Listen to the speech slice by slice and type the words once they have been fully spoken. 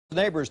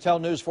Neighbors tell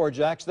News 4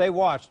 Jax they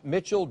watched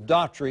Mitchell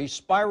Daughtry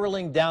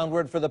spiraling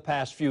downward for the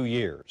past few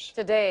years.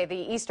 Today, the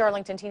East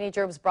Arlington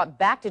teenager was brought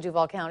back to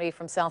Duval County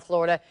from South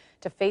Florida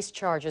to face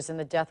charges in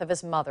the death of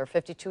his mother,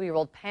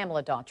 52-year-old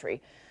Pamela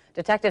Daughtry.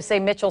 Detectives say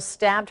Mitchell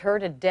stabbed her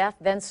to death,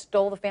 then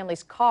stole the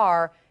family's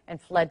car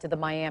and fled to the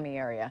Miami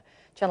area.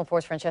 Channel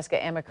 4's Francesca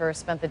Amaker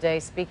spent the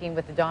day speaking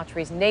with the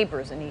Daughtry's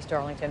neighbors in East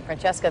Arlington.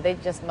 Francesca, they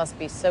just must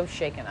be so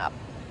shaken up.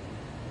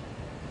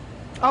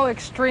 Oh,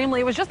 extremely.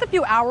 It was just a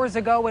few hours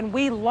ago when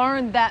we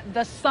learned that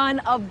the son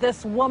of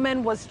this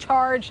woman was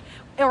charged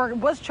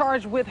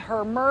with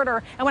her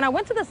murder. And when I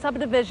went to the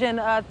subdivision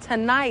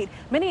tonight,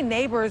 many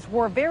neighbors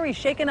were very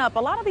shaken up.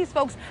 A lot of these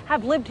folks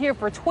have lived here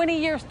for 20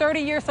 years, 30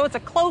 years, so it's a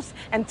close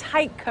and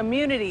tight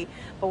community.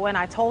 But when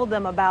I told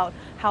them about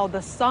how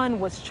the son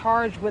was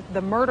charged with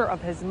the murder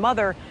of his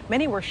mother,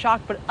 many were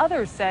shocked, but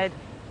others said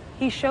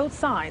he showed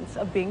signs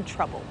of being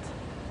troubled.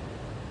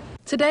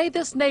 Today,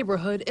 this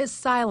neighborhood is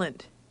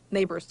silent.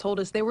 Neighbors told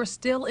us they were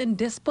still in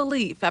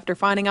disbelief after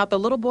finding out the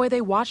little boy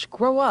they watched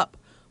grow up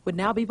would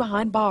now be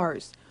behind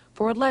bars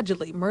for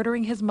allegedly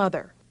murdering his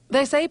mother.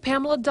 They say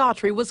Pamela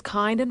Daughtry was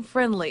kind and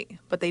friendly,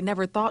 but they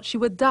never thought she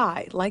would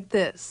die like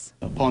this.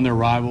 Upon their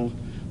arrival,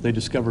 they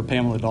discovered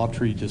Pamela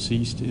Daughtry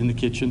deceased in the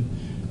kitchen.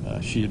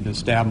 She had been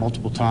stabbed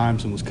multiple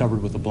times and was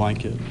covered with a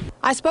blanket.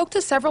 I spoke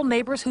to several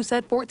neighbors who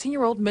said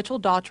 14-year-old Mitchell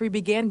Daughtry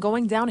began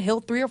going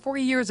downhill 3 or 4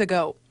 years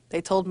ago. They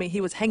told me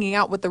he was hanging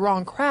out with the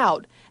wrong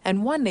crowd,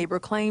 and one neighbor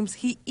claims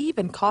he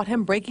even caught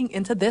him breaking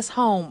into this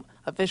home.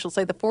 Officials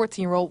say the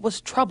 14-year-old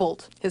was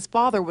troubled. His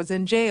father was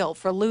in jail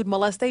for lewd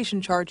molestation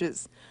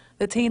charges.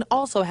 The teen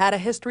also had a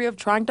history of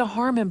trying to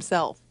harm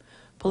himself.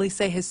 Police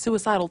say his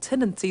suicidal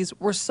tendencies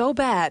were so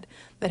bad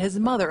that his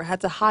mother had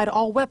to hide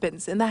all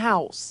weapons in the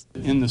house.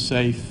 In the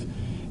safe,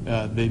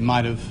 they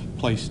might have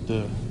placed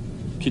the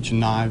kitchen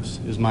knives,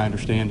 is my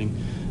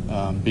understanding,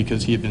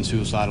 because he had been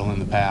suicidal in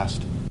the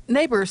past.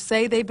 Neighbors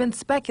say they've been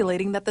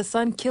speculating that the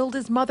son killed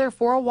his mother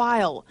for a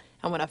while,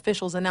 and when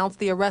officials announced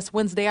the arrest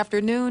Wednesday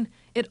afternoon,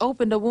 it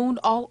opened a wound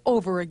all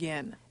over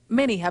again.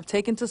 Many have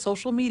taken to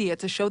social media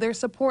to show their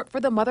support for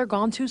the mother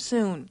gone too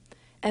soon,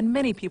 and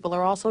many people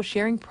are also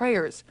sharing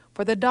prayers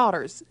for the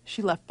daughters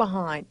she left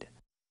behind.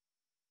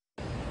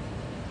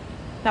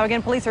 Now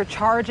again, police are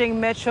charging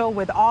Mitchell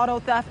with auto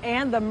theft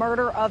and the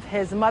murder of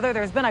his mother.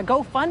 There's been a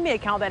GoFundMe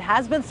account that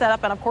has been set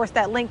up, and of course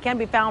that link can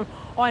be found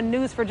on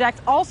News 4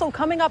 Jax. Also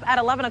coming up at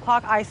 11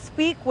 o'clock, I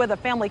speak with a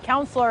family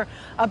counselor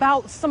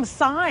about some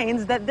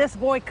signs that this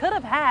boy could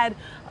have had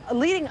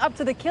leading up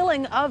to the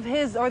killing of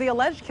the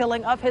alleged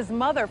killing of his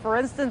mother. For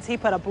instance, he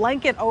put a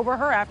blanket over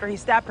her after he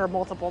stabbed her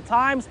multiple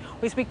times.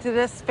 We speak to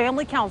this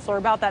family counselor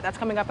about that. That's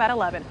coming up at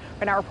 11.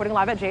 Right now, reporting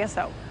live at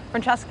JSO.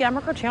 Francesca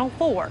Amaker, Channel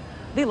 4,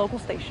 the local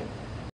station.